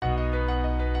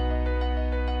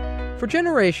For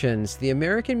generations, the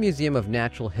American Museum of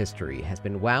Natural History has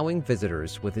been wowing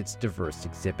visitors with its diverse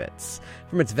exhibits.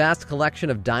 From its vast collection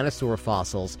of dinosaur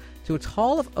fossils to its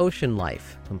Hall of Ocean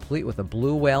Life, complete with a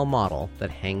blue whale model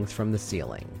that hangs from the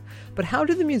ceiling. But how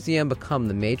did the museum become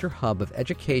the major hub of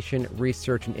education,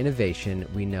 research, and innovation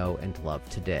we know and love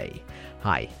today?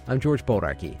 Hi, I'm George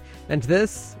Bodarky, and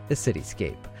this is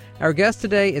Cityscape. Our guest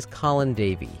today is Colin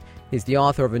Davey. He's the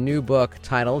author of a new book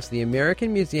titled The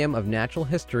American Museum of Natural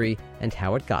History and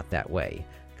How It Got That Way.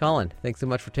 Colin, thanks so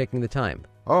much for taking the time.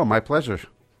 Oh, my pleasure.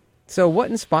 So what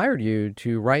inspired you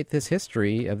to write this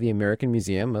history of the American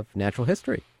Museum of Natural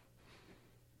History?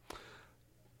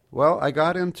 Well, I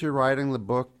got into writing the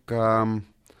book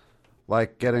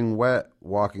like getting wet,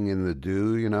 walking in the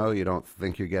dew, you know. You don't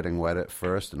think you're getting wet at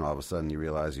first, and all of a sudden you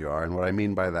realize you are. And what I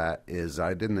mean by that is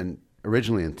I didn't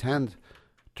originally intend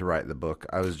to write the book.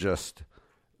 I was just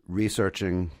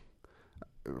researching.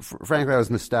 Frankly, I was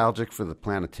nostalgic for the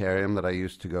planetarium that I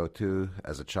used to go to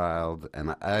as a child,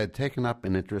 and I had taken up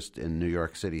an interest in New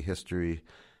York City history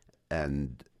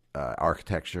and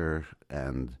architecture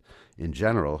and in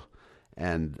general,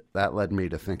 and that led me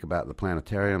to think about the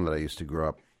planetarium that I used to grow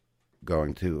up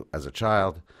going to as a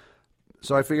child.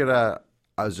 So I figured I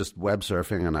was just web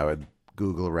surfing, and I would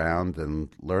Google around and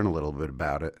learn a little bit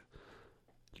about it,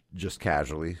 just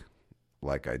casually,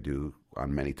 like I do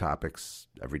on many topics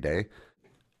every day.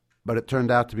 But it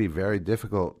turned out to be very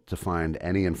difficult to find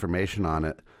any information on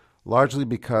it, largely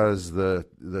because the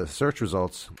search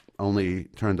results only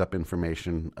turned up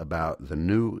information about the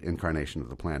new incarnation of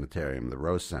the planetarium, the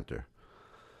Rose Center.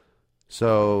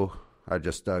 So I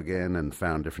just dug in and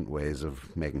found different ways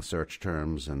of making search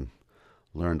terms and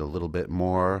learned a little bit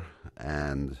more,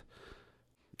 and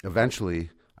eventually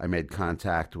I made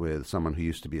contact with someone who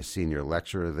used to be a senior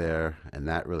lecturer there, and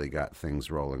that really got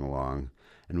things rolling along.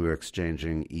 And we were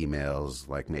exchanging emails,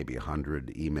 like maybe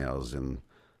 100 emails in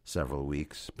several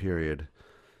weeks period.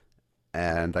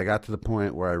 And I got to the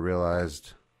point where I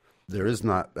realized there is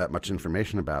not that much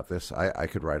information about this. I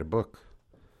could write a book.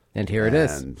 And here it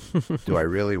is. Do I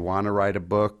really want to write a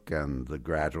book? And the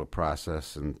gradual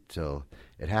process until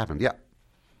it happened. Yeah.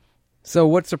 So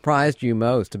what surprised you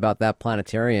most about that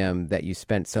planetarium that you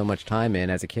spent so much time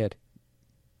in as a kid?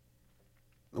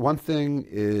 One thing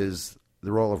is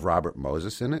the role of Robert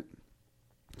Moses in it.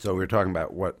 So we were talking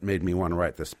about what made me want to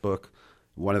write this book.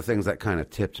 One of the things that kind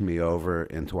of tipped me over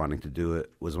into wanting to do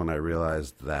it was when I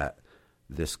realized that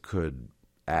this could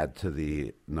add to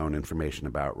the known information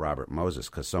about Robert Moses,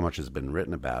 because so much has been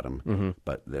written about him,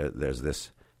 but there's this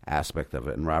aspect of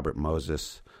it. And Robert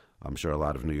Moses, I'm sure a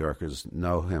lot of New Yorkers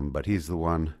know him, but he's the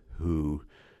one who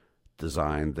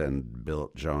designed and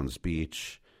built Jones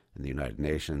Beach and the United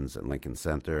Nations and Lincoln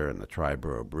Center and the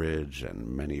Triborough Bridge and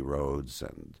many roads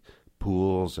and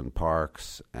pools and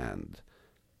parks and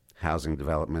housing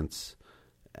developments,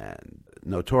 and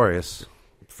notorious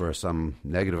for some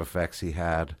negative effects he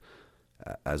had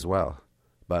as well.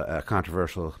 But a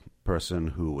controversial person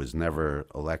who was never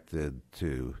elected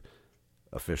to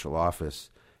official office,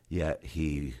 yet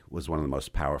he was one of the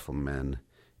most powerful men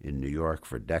in New York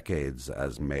for decades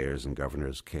as mayors and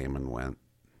governors came and went.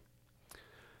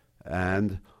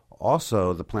 And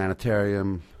also the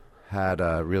planetarium had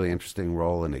a really interesting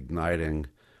role in igniting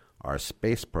our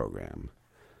space program.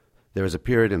 There was a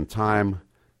period in time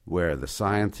where the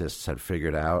scientists had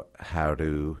figured out how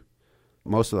to,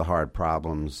 most of the hard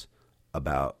problems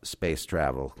about space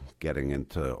travel, getting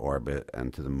into orbit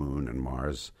and to the moon and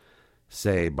Mars,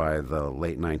 say by the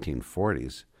late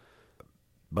 1940s.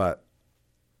 But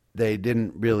they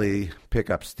didn't really pick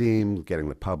up steam, getting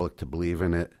the public to believe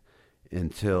in it,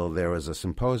 until there was a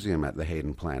symposium at the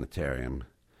Hayden Planetarium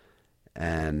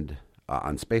and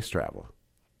on space travel.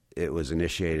 It was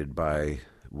initiated by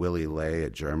Willy Ley, a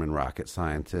German rocket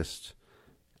scientist,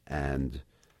 and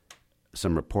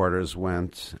some reporters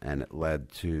went, and it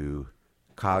led to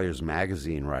Collier's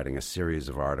magazine writing a series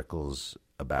of articles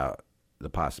about the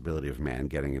possibility of man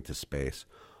getting into space.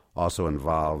 Also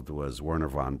involved was Werner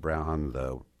von Braun,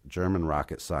 the German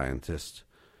rocket scientist,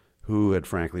 who had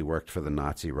frankly worked for the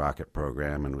Nazi rocket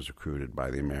program and was recruited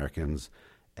by the Americans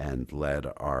and led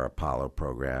our Apollo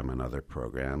program and other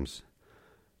programs.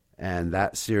 And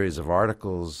that series of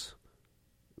articles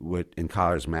in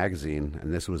Collier's magazine,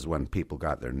 and this was when people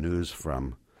got their news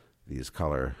from these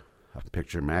color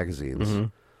picture magazines,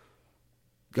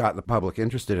 got the public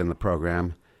interested in the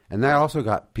program, and that also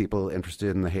got people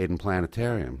interested in the Hayden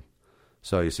Planetarium.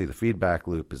 So you see the feedback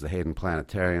loop is the Hayden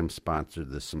Planetarium sponsored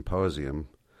the symposium.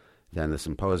 Then the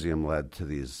symposium led to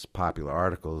these popular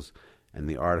articles, and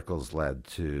the articles led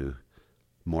to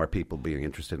more people being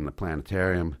interested in the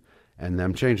planetarium. and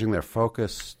them changing their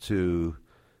focus to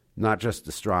not just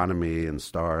astronomy and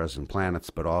stars and planets,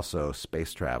 but also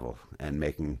space travel, and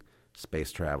making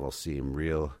space travel seem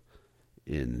real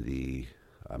in the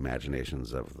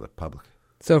imaginations of the public.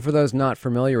 So for those not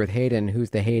familiar with Hayden,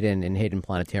 who's the Hayden in Hayden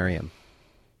Planetarium?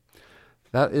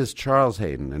 That is Charles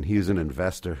Hayden, and he's an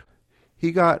investor.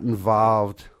 He got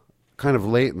involved kind of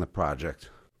late in the project.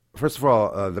 First of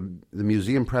all, the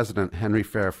museum president, Henry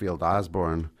Fairfield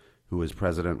Osborn, who was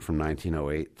president from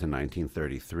 1908 to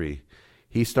 1933,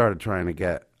 he started trying to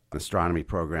get an astronomy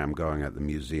program going at the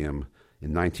museum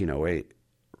in 1908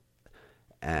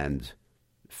 and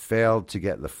failed to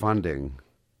get the funding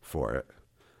for it.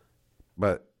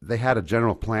 But they had a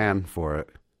general plan for it,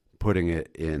 putting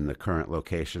it in the current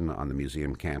location on the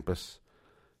museum campus.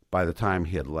 By the time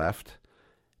he had left,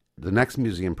 the next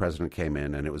museum president came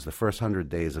in, and it was the first 100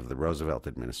 days of the Roosevelt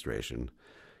administration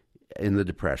in the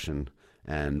Depression,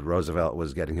 and Roosevelt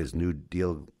was getting his New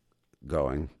Deal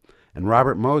going. And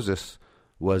Robert Moses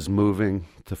was moving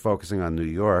to focusing on New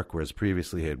York, whereas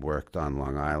previously he had worked on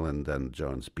Long Island and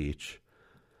Jones Beach.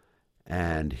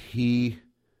 And he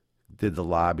did the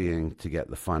lobbying to get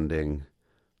the funding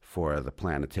for the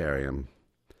planetarium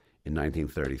in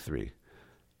 1933.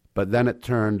 But then it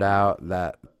turned out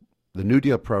that the New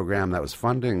Deal program that was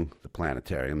funding the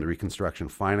planetarium, the Reconstruction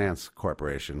Finance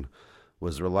Corporation,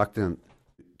 was reluctant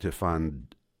to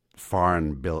fund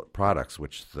foreign-built products,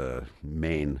 which the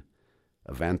main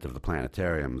event of the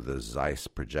planetarium, the Zeiss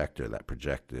projector that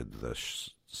projected the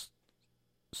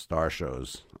star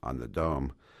shows on the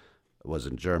dome, was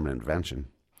a German invention.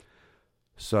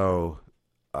 So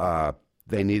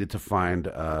they needed to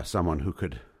find someone who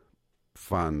could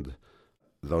fund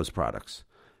those products,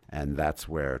 and that's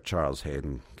where Charles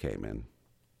Hayden came in.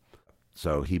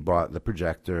 So he bought the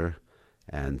projector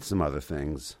and some other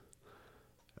things,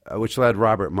 which led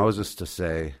Robert Moses to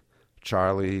say,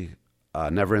 Charlie,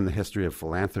 never in the history of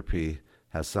philanthropy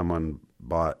has someone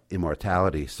bought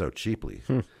immortality so cheaply.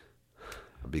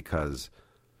 Because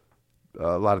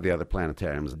a lot of the other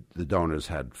planetariums, the donors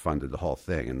had funded the whole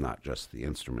thing and not just the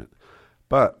instrument.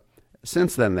 But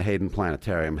since then, the Hayden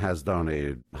Planetarium has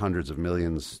donated hundreds of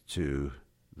millions to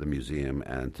the museum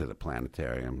and to the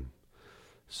planetarium.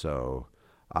 So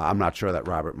I'm not sure that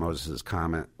Robert Moses'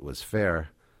 comment was fair,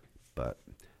 but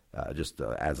just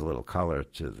adds a little color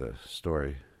to the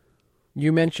story.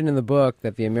 You mentioned in the book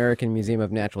that the American Museum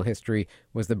of Natural History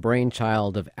was the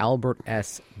brainchild of Albert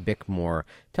S. Bickmore.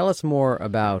 Tell us more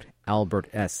about Albert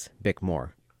S. Bickmore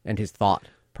and his thought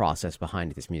process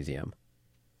behind this museum.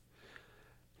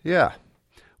 Yeah.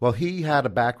 Well, he had a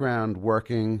background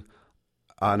working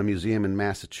on a museum in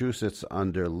Massachusetts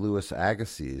under Louis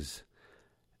Agassiz,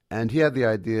 and he had the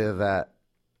idea that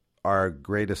our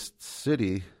greatest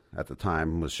city at the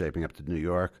time was shaping up to New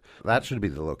York. That should be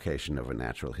the location of a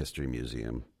natural history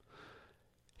museum.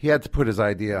 He had to put his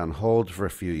idea on hold for a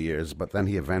few years, but then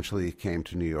he eventually came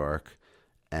to New York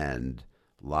and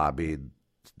lobbied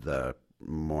the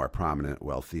more prominent,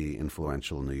 wealthy,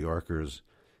 influential New Yorkers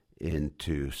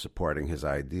into supporting his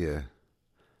idea.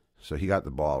 So he got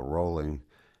the ball rolling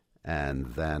and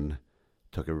then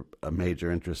took a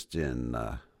major interest in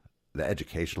the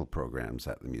educational programs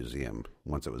at the museum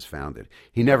once it was founded.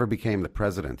 He never became the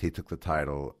president. He took the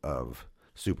title of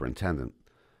superintendent,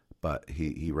 but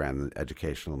he ran the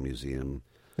educational museum.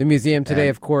 The museum today,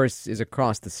 of course, is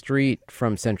across the street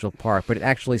from Central Park, but it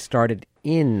actually started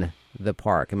in the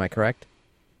park. Am I correct?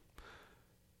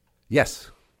 Yes.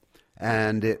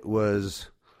 And it was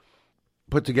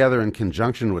put together in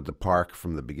conjunction with the park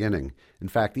from the beginning. In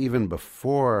fact, even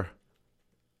before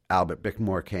Albert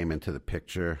Bickmore came into the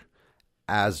picture,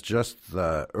 as just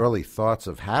the early thoughts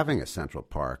of having a Central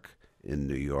Park in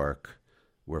New York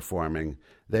were forming,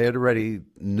 they had already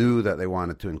knew that they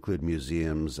wanted to include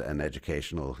museums and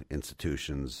educational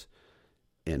institutions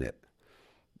in it.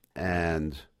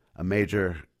 And a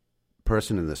major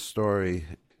person in this story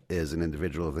is an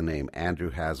individual of the name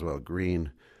Andrew Haswell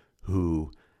Green,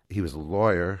 who he was a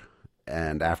lawyer,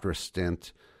 and after a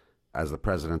stint as the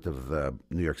president of the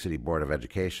New York City Board of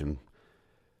Education,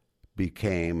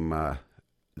 became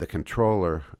the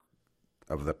controller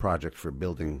of the project for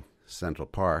building Central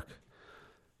Park.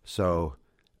 So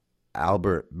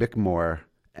Albert Bickmore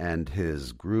and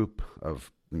his group of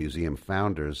museum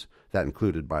founders, that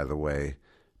included, by the way,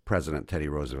 President Teddy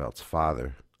Roosevelt's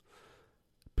father,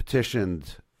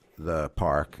 petitioned the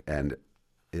park, and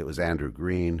it was Andrew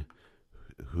Green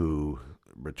who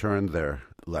returned their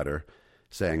letter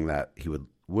saying that he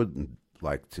wouldn't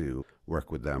like to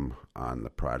work with them on the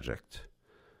project.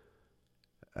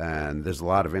 And there's a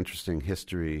lot of interesting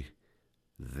history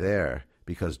there,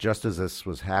 because just as this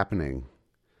was happening,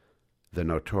 the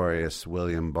notorious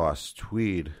William Boss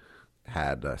Tweed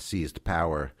had seized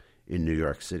power in New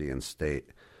York City and state.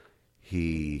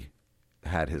 He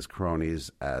had his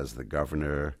cronies as the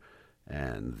governor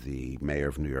and the mayor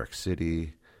of New York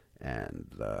City, and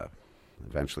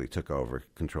eventually took over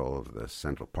control of the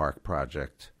Central Park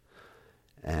project.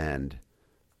 And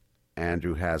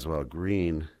Andrew Haswell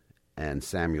Green and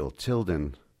Samuel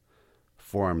Tilden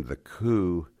formed the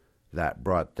coup that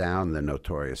brought down the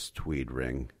notorious Tweed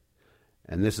Ring.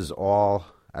 And this is all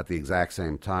at the exact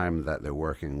same time that they're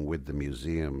working with the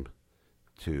museum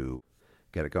to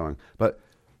get it going. But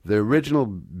the original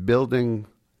building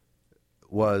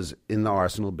was in the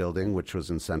Arsenal building, which was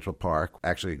in Central Park,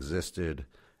 actually existed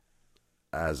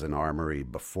as an armory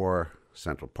before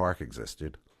Central Park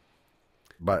existed.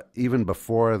 But even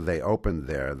before they opened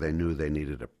there, they knew they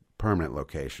needed a permanent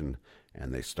location,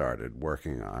 and they started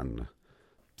working on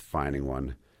finding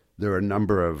one. There are a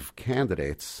number of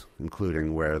candidates,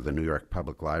 including where the New York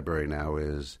Public Library now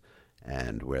is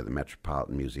and where the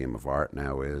Metropolitan Museum of Art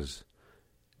now is.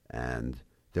 And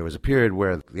there was a period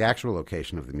where the actual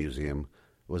location of the museum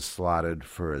was slotted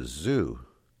for a zoo.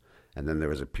 And then there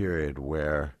was a period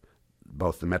where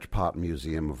both the Metropolitan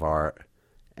Museum of Art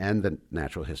and the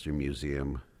Natural History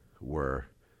Museum were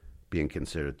being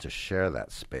considered to share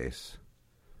that space.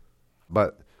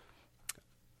 But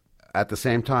at the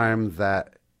same time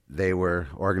that they were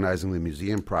organizing the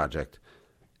museum project,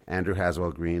 Andrew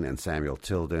Haswell Green and Samuel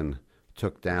Tilden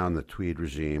took down the Tweed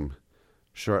regime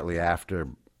shortly after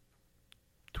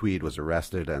Tweed was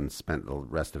arrested and spent the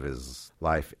rest of his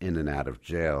life in and out of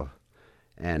jail.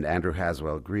 And Andrew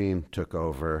Haswell Green took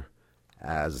over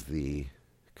as the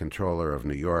controller of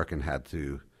New York and had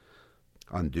to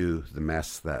undo the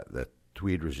mess that the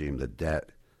Tweed regime, the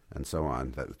debt and so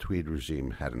on, that the Tweed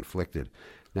regime had inflicted.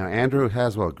 Now, Andrew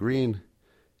Haswell Green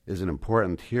is an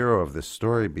important hero of this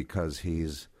story because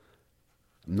he's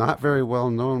not very well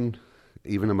known,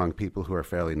 even among people who are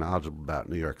fairly knowledgeable about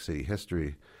New York City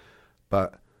history.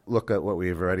 But look at what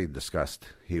we've already discussed.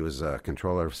 He was a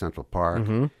controller of Central Park.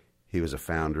 Mm-hmm. He was a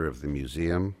founder of the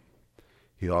museum.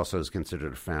 He also is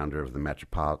considered a founder of the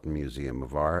Metropolitan Museum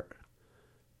of Art,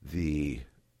 the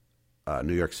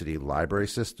New York City library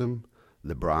system,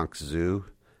 the Bronx Zoo,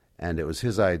 and it was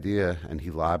his idea, and he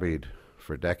lobbied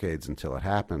for decades until it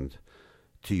happened,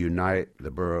 to unite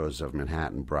the boroughs of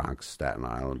Manhattan, Bronx, Staten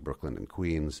Island, Brooklyn, and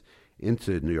Queens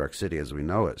into New York City as we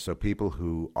know it. So people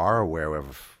who are aware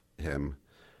of him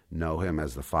know him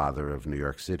as the father of New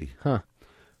York City. Huh.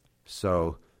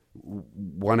 So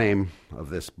one aim of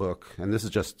this book, and this is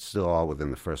just still all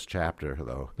within the first chapter,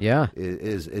 though, yeah,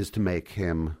 is to make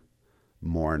him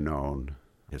more known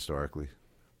historically.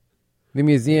 The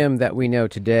museum that we know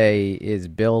today is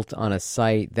built on a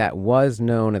site that was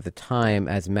known at the time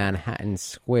as Manhattan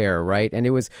Square, right? And it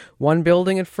was one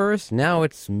building at first. Now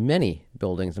it's many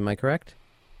buildings. Am I correct?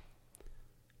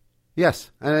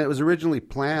 Yes, and it was originally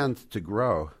planned to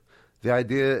grow. The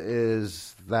idea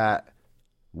is that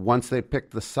once they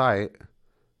picked the site,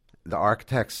 the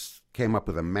architects came up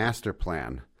with a master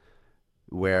plan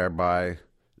whereby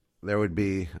there would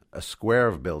be a square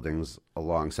of buildings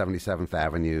along 77th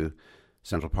Avenue,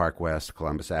 Central Park West,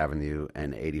 Columbus Avenue,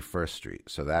 and 81st Street.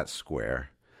 So that's square.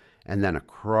 And then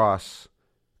across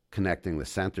connecting the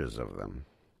centers of them.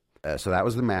 So that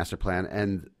was the master plan.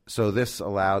 And so this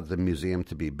allowed the museum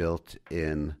to be built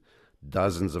in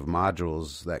dozens of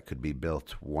modules that could be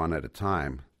built one at a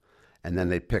time. And then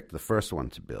they picked the first one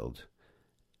to build.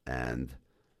 And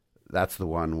that's the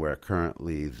one where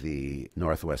currently the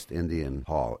Northwest Indian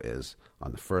Hall is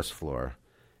on the first floor.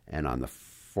 And on the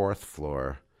fourth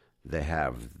floor, they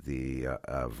have the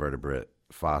vertebrate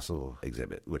fossil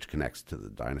exhibit, which connects to the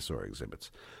dinosaur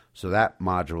exhibits. So that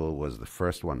module was the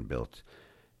first one built.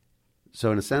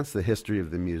 So in a sense, the history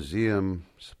of the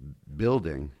museum's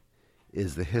building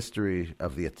is the history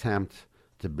of the attempt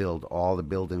to build all the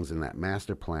buildings in that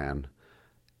master plan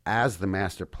as the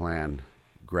master plan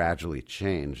gradually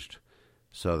changed,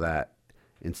 so that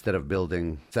instead of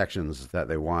building sections that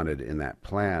they wanted in that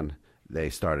plan, they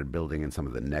started building in some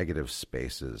of the negative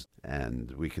spaces.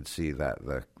 And we could see that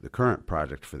the current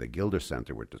project for the Gilder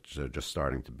Center, which they're just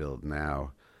starting to build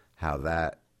now, how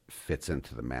that fits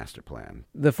into the master plan.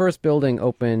 The first building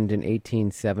opened in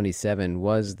 1877.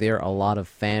 Was there a lot of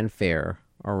fanfare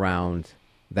around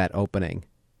that opening?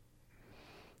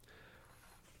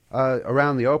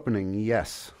 Around the opening,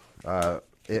 yes.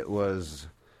 It was,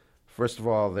 first of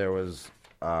all, there was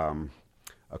a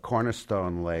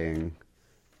cornerstone laying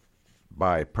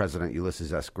by President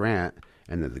Ulysses S. Grant,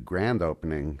 and then the grand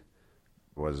opening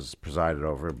was presided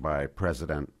over by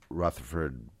President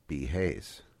Rutherford B.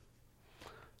 Hayes.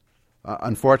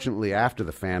 Unfortunately, after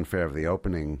the fanfare of the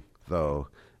opening, though,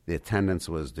 the attendance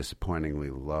was disappointingly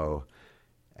low,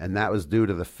 and that was due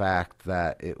to the fact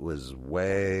that it was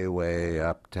way, way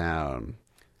uptown.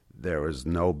 There was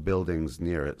no buildings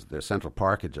near it. The Central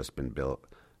Park had just been built,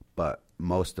 but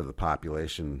most of the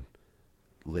population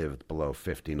lived below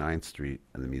 59th Street,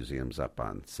 and the museum's up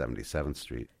on 77th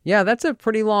Street. Yeah, that's a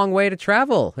pretty long way to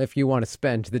travel if you want to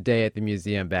spend the day at the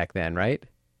museum back then, right?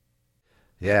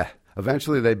 Yeah.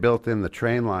 Eventually they built in the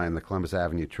train line, the Columbus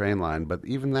Avenue train line, but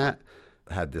even that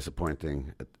had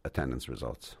disappointing attendance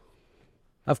results.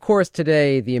 Of course,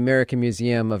 today, the American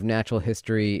Museum of Natural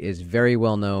History is very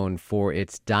well known for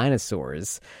its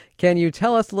dinosaurs. Can you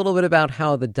tell us a little bit about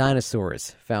how the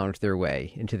dinosaurs found their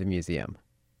way into the museum?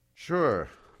 Sure.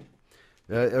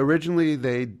 Originally,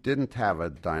 they didn't have a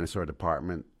dinosaur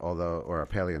department, or a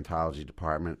paleontology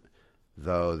department,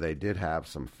 though they did have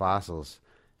some fossils.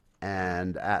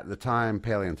 And at the time,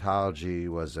 paleontology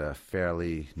was a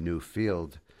fairly new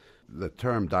field. The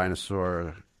term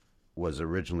dinosaur was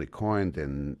originally coined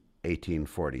in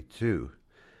 1842.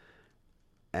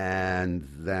 And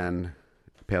then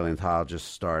paleontologists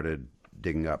started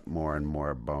digging up more and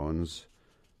more bones.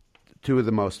 Two of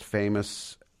the most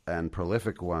famous and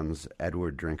prolific ones,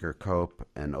 Edward Drinker Cope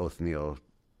and Othniel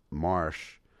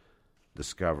Marsh,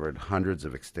 discovered hundreds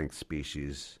of extinct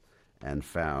species and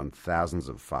found thousands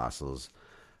of fossils.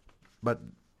 But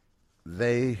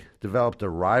they developed a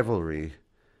rivalry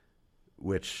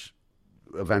which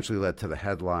eventually led to the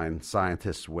headline,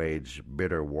 "Scientists Wage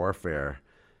Bitter Warfare,"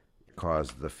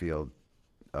 caused the field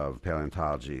of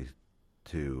paleontology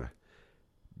to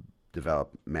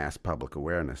develop mass public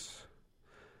awareness.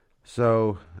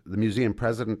 So the museum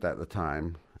president at the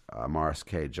time, Morris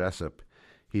K. Jessup,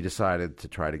 he decided to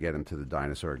try to get into the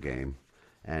dinosaur game,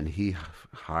 and he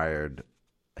hired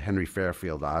Henry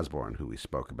Fairfield Osborn, who we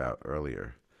spoke about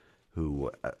earlier,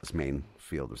 whose main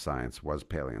field of science was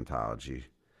paleontology.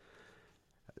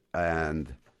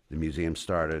 And the museum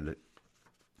started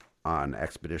on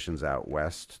expeditions out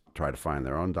west to try to find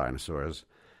their own dinosaurs,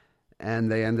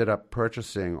 and they ended up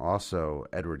purchasing also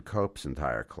Edward Cope's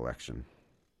entire collection.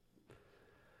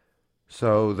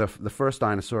 So the first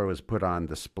dinosaur was put on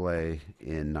display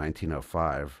in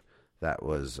 1905. That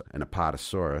was an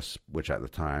Apatosaurus, which at the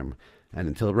time, and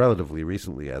until relatively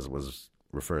recently, as was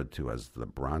referred to as the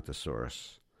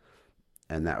Brontosaurus.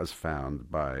 And that was found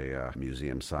by a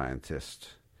museum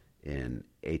scientist in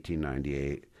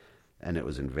 1898, and it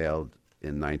was unveiled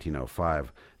in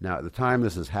 1905. Now, at the time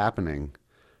this is happening,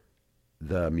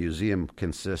 the museum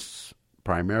consists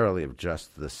primarily of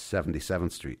just the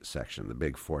 77th Street section, the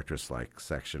big fortress-like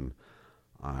section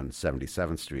on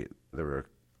 77th Street. There were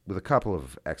with a couple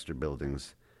of extra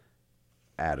buildings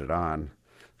added on.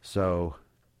 So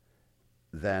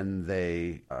then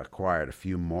they acquired a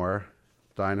few more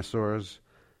dinosaurs,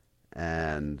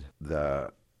 and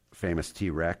the famous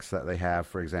T-Rex that they have,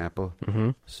 for example.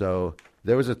 Mm-hmm. So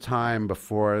there was a time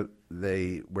before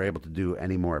they were able to do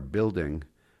any more building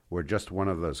where just one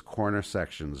of those corner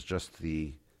sections, just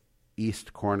the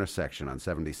east corner section on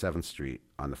 77th Street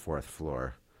on the 4th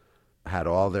floor, had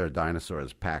all their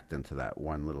dinosaurs packed into that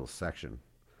one little section.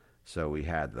 So we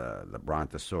had the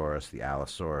Brontosaurus, the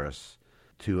Allosaurus,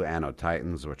 two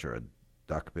Anotitans, which are a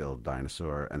duck-billed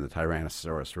dinosaur, and the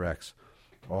Tyrannosaurus Rex,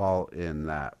 all in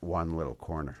that one little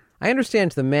corner. I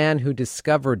understand the man who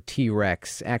discovered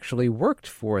T-Rex actually worked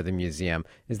for the museum.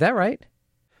 Is that right?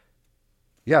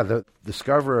 Yeah, the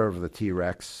discoverer of the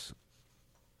T-Rex,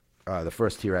 the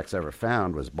first T-Rex ever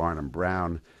found, was Barnum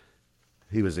Brown.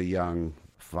 He was a young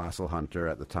fossil hunter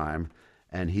at the time,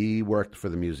 and he worked for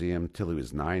the museum till he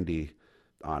was 90,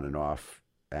 on and off,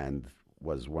 and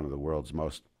was one of the world's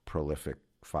most prolific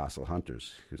fossil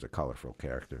hunters. He was a colorful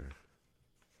character.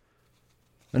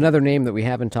 Another name that we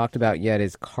haven't talked about yet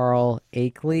is Carl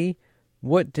Akeley.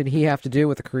 What did he have to do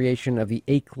with the creation of the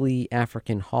Akeley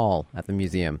African Hall at the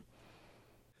museum?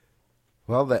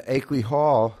 Well, the Akeley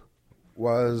Hall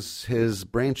was his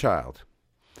brainchild.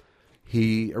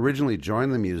 He originally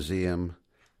joined the museum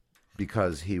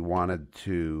because he wanted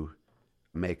to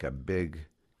make a big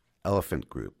elephant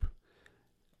group.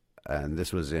 And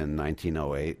this was in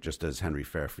 1908, just as Henry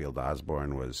Fairfield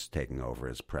Osborn was taking over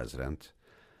as president.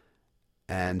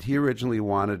 And he originally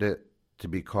wanted it to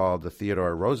be called the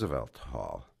Theodore Roosevelt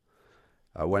Hall.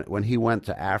 When he went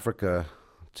to Africa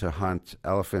to hunt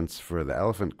elephants for the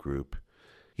elephant group,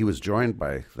 he was joined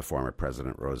by the former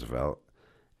President Roosevelt.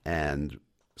 And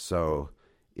so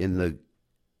in the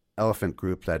elephant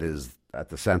group that is at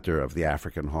the center of the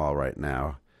African Hall right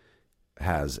now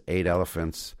has 8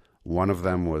 elephants. One of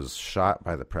them was shot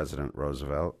by the President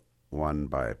Roosevelt, one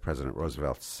by President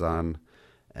Roosevelt's son,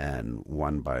 and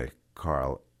one by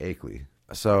Carl Akeley.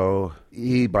 So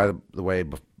he, by the way,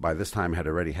 by this time had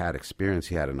already had experience.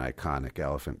 He had an iconic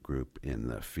elephant group in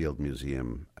the Field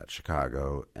Museum at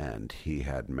Chicago, and he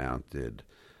had mounted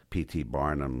P.T.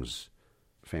 Barnum's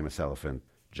famous elephant,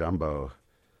 Jumbo,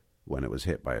 when it was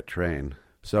hit by a train.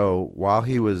 So while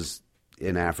he was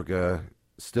in Africa,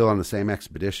 still on the same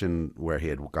expedition where he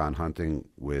had gone hunting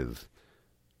with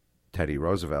Teddy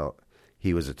Roosevelt,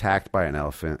 he was attacked by an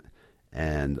elephant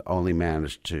and only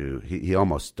managed to, he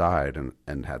almost died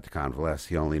and had to convalesce.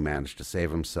 He only managed to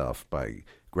save himself by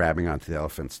grabbing onto the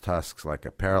elephant's tusks like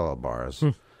a parallel bars,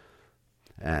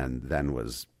 and then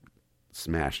was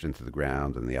smashed into the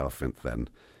ground, and the elephant then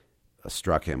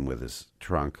struck him with his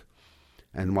trunk.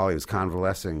 And while he was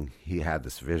convalescing, he had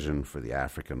this vision for the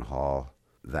African Hall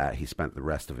that he spent the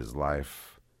rest of his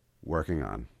life working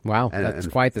on. Wow, that's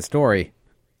quite the story.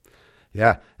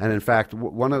 Yeah, and in fact,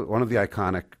 one of the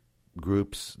iconic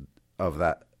groups of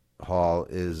that hall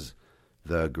is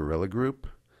the Guerrilla Group,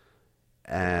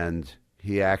 and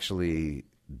he actually,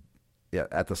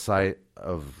 at the site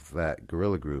of that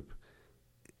Guerrilla Group,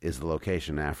 is the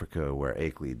location in Africa where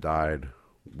Akeley died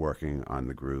working on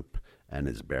the group and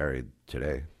is buried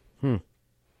today.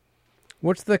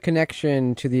 What's the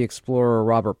connection to the explorer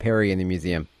Robert Peary in the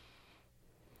museum?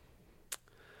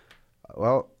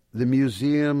 Well, the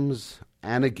museum's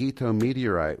Anagito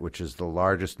meteorite, which is the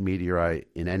largest meteorite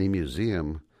in any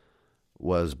museum,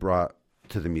 was brought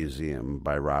to the museum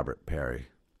by Robert Peary.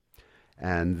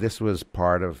 And this was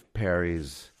part of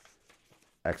Peary's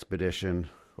expedition,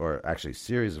 or actually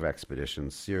series of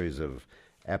expeditions, series of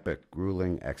epic,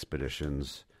 grueling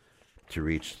expeditions to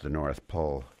reach the North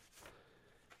Pole.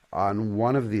 On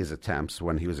one of these attempts,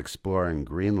 when he was exploring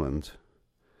Greenland,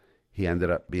 he ended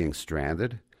up being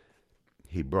stranded.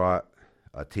 He brought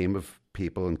a team of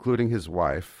people, including his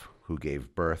wife, who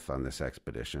gave birth on this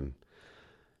expedition,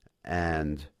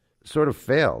 and sort of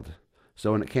failed.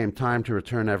 So when it came time to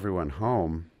return everyone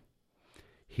home,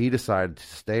 he decided to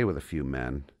stay with a few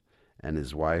men, and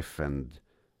his wife and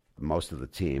most of the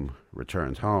team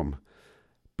returned home.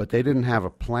 But they didn't have a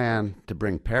plan to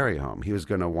bring Peary home. He was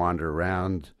going to wander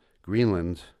around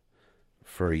Greenland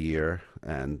for a year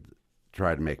and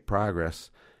try to make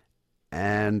progress.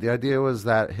 And the idea was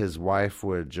that his wife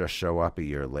would just show up a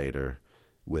year later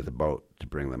with a boat to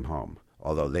bring them home,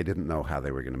 although they didn't know how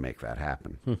they were going to make that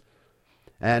happen.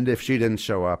 And if she didn't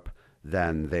show up,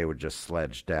 then they would just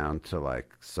sledge down to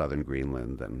like southern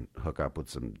Greenland and hook up with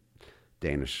some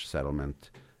Danish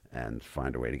settlement and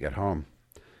find a way to get home.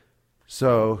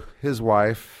 So his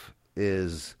wife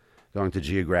is going to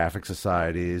geographic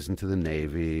societies and to the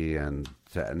Navy and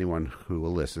to anyone who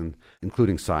will listen,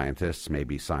 including scientists.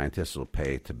 Maybe scientists will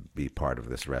pay to be part of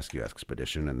this rescue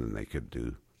expedition, and then they could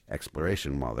do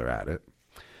exploration while they're at it.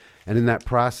 And in that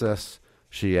process,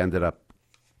 she ended up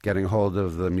getting hold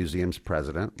of the museum's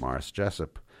president, Morris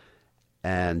Jessup.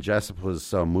 And Jessup was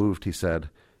so moved, he said,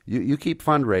 you keep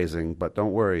fundraising, but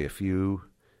don't worry, if you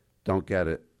don't get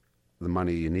it, the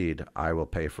money you need, I will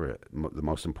pay for it. The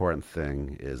most important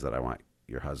thing is that I want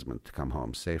your husband to come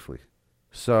home safely.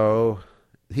 So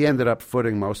he ended up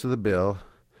footing most of the bill,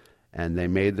 and they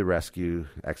made the rescue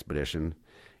expedition.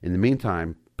 In the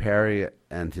meantime, Peary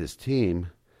and his team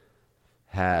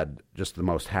had just the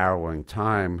most harrowing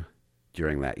time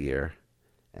during that year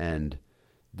and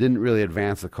didn't really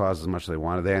advance the cause as much as they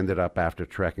wanted. They ended up, after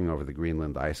trekking over the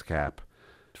Greenland ice cap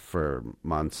for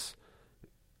months,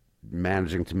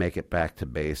 managing to make it back to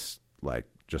base, like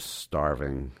just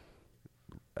starving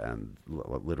and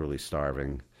literally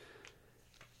starving.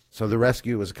 So the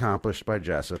rescue was accomplished by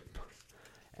Jessup,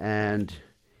 and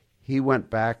Peary went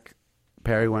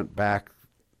back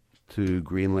to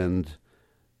Greenland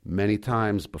many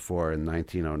times before in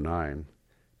 1909,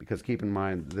 because keep in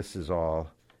mind, this is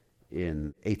all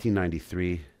in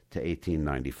 1893 to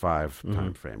 1895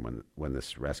 time frame when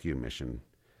this rescue mission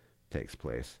takes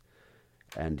place.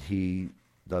 And he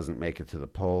doesn't make it to the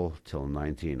pole till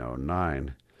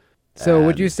 1909. So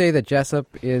would you say that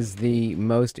Jessup is the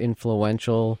most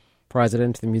influential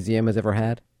president the museum has ever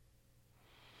had?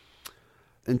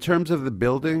 In terms of the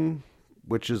building,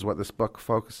 which is what this book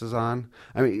focuses on,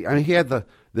 I mean he had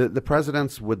the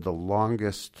presidents with the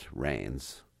longest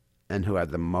reigns and who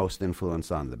had the most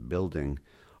influence on the building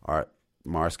are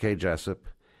Morris K. Jessup,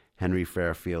 Henry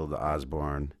Fairfield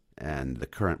Osborn, and the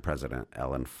current president,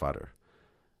 Ellen Futter.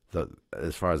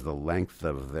 As far as the length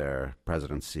of their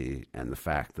presidency and the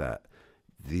fact that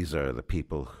these are the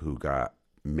people who got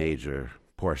major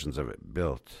portions of it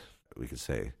built, we could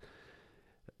say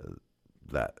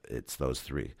that it's those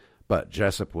three. But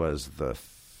Jessup was the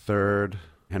third,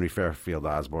 Henry Fairfield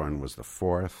Osborn was the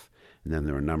fourth, and then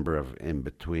there were a number of in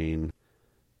between.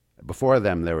 Before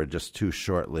them, there were just two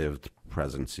short-lived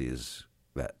presidencies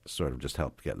that sort of just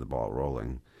helped get the ball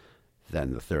rolling.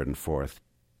 Then the third and fourth,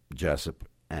 Jessup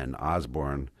and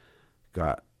Osborne,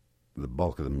 got the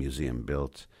bulk of the museum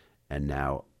built, and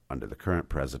now under the current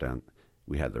president,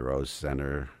 we had the Rose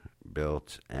Center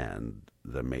built and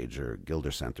the major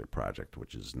Gilder Center project,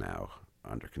 which is now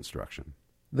under construction.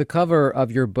 The cover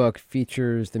of your book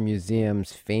features the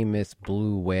museum's famous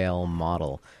blue whale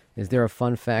model. Is there a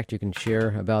fun fact you can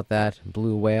share about that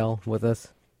blue whale with us?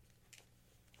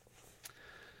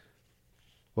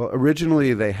 Well,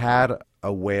 originally they had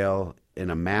a whale in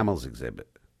a mammals exhibit,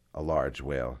 a large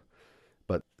whale.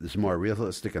 But this more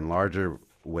realistic and larger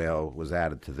whale was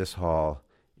added to this hall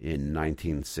in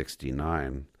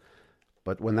 1969.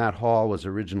 But when that hall was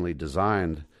originally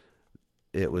designed,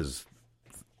 it was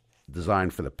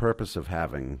designed for the purpose of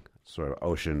having sort of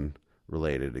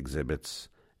ocean-related exhibits,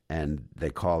 and they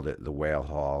called it the Whale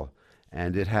Hall.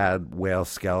 And it had whale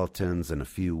skeletons and a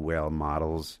few whale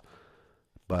models,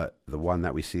 but the one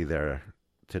that we see there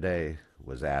today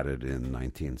was added in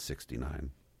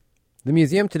 1969. The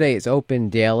museum today is open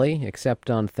daily, except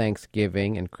on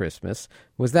Thanksgiving and Christmas.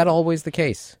 Was that always the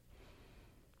case?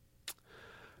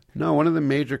 No, one of the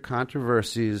major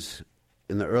controversies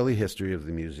in the early history of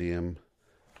the museum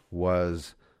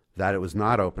was that it was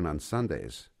not open on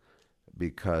Sundays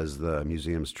because the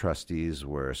museum's trustees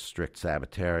were strict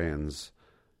Sabbatarians,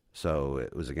 so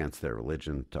it was against their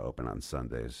religion to open on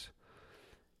Sundays.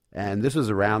 And this was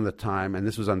around the time, and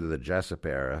this was under the Jessup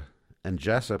era, and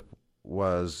Jessup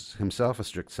was himself a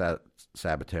strict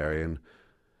Sabbatarian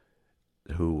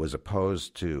who was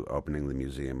opposed to opening the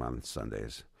museum on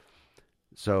Sundays.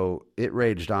 So it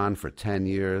raged on for 10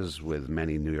 years with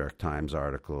many New York Times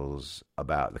articles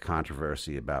about the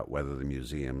controversy about whether the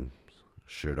museum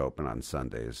should open on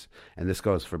Sundays. And this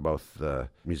goes for both the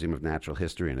Museum of Natural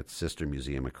History and its sister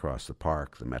museum across the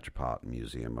park, the Metropolitan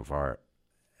Museum of Art.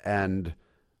 And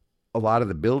a lot of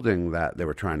the building that they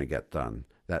were trying to get done,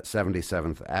 that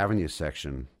 77th Avenue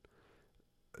section,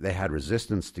 they had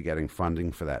resistance to getting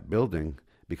funding for that building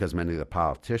because many of the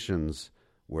politicians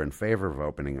were in favor of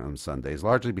opening on Sundays,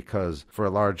 largely because for a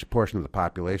large portion of the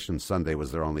population, Sunday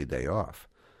was their only day off.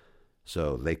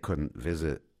 So they couldn't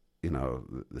visit,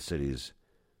 the city's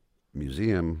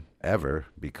museum ever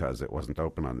because it wasn't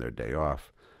open on their day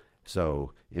off.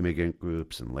 So immigrant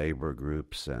groups and labor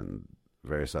groups and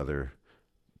various other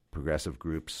progressive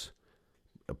groups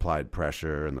applied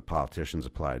pressure, and the politicians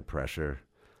applied pressure,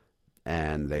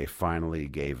 and they finally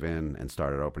gave in and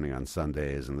started opening on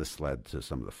Sundays, and this led to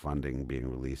some of the funding being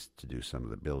released to do some of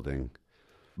the building.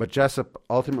 But Jessup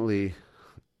ultimately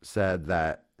said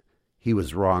that he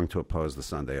was wrong to oppose the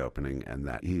Sunday opening and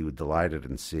that he was delighted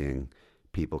in seeing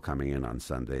people coming in on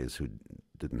Sundays who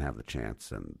didn't have the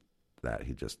chance, and that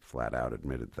he just flat out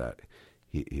admitted that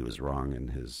he was wrong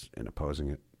in opposing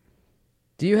it.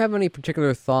 Do you have any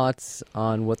particular thoughts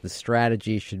on what the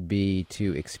strategy should be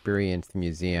to experience the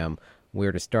museum?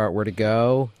 Where to start, where to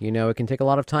go? It can take a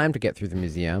lot of time to get through the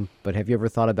museum, but have you ever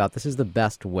thought about this is the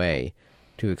best way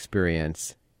to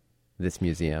experience this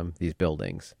museum, these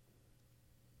buildings?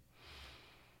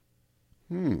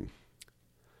 No,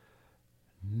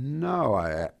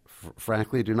 I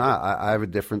frankly do not. I have a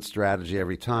different strategy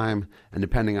every time, and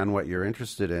depending on what you're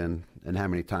interested in and how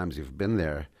many times you've been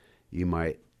there, you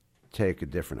might take a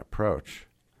different approach.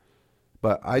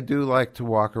 But I do like to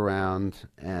walk around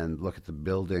and look at the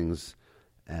buildings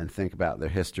and think about their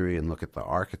history and look at the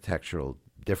architectural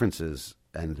differences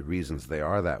and the reasons they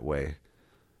are that way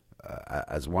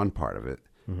as one part of it,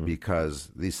 because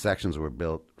these sections were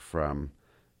built from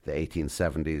the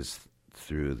 1870s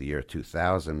through the year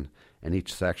 2000, and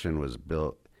each section was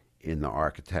built in the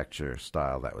architecture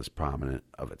style that was prominent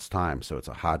of its time. So it's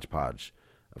a hodgepodge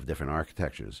of different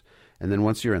architectures. And then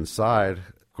once you're inside,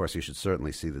 of course, you should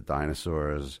certainly see the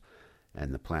dinosaurs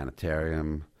and the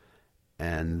planetarium.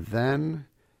 And then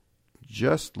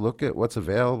just look at what's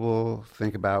available.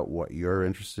 Think about what you're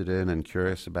interested in and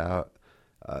curious about.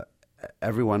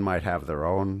 Everyone might have their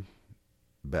own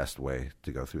best way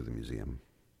to go through the museum.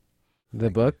 The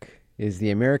book is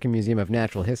The American Museum of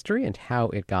Natural History and How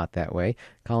It Got That Way.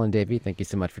 Colin Davey, thank you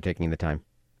so much for taking the time.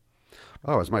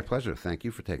 Oh, it's my pleasure. Thank you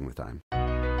for taking the time.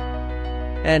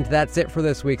 And that's it for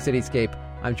this week's Cityscape.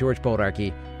 I'm George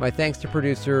Boldarchy. My thanks to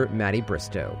producer Maddie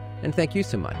Bristow. And thank you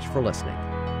so much for listening.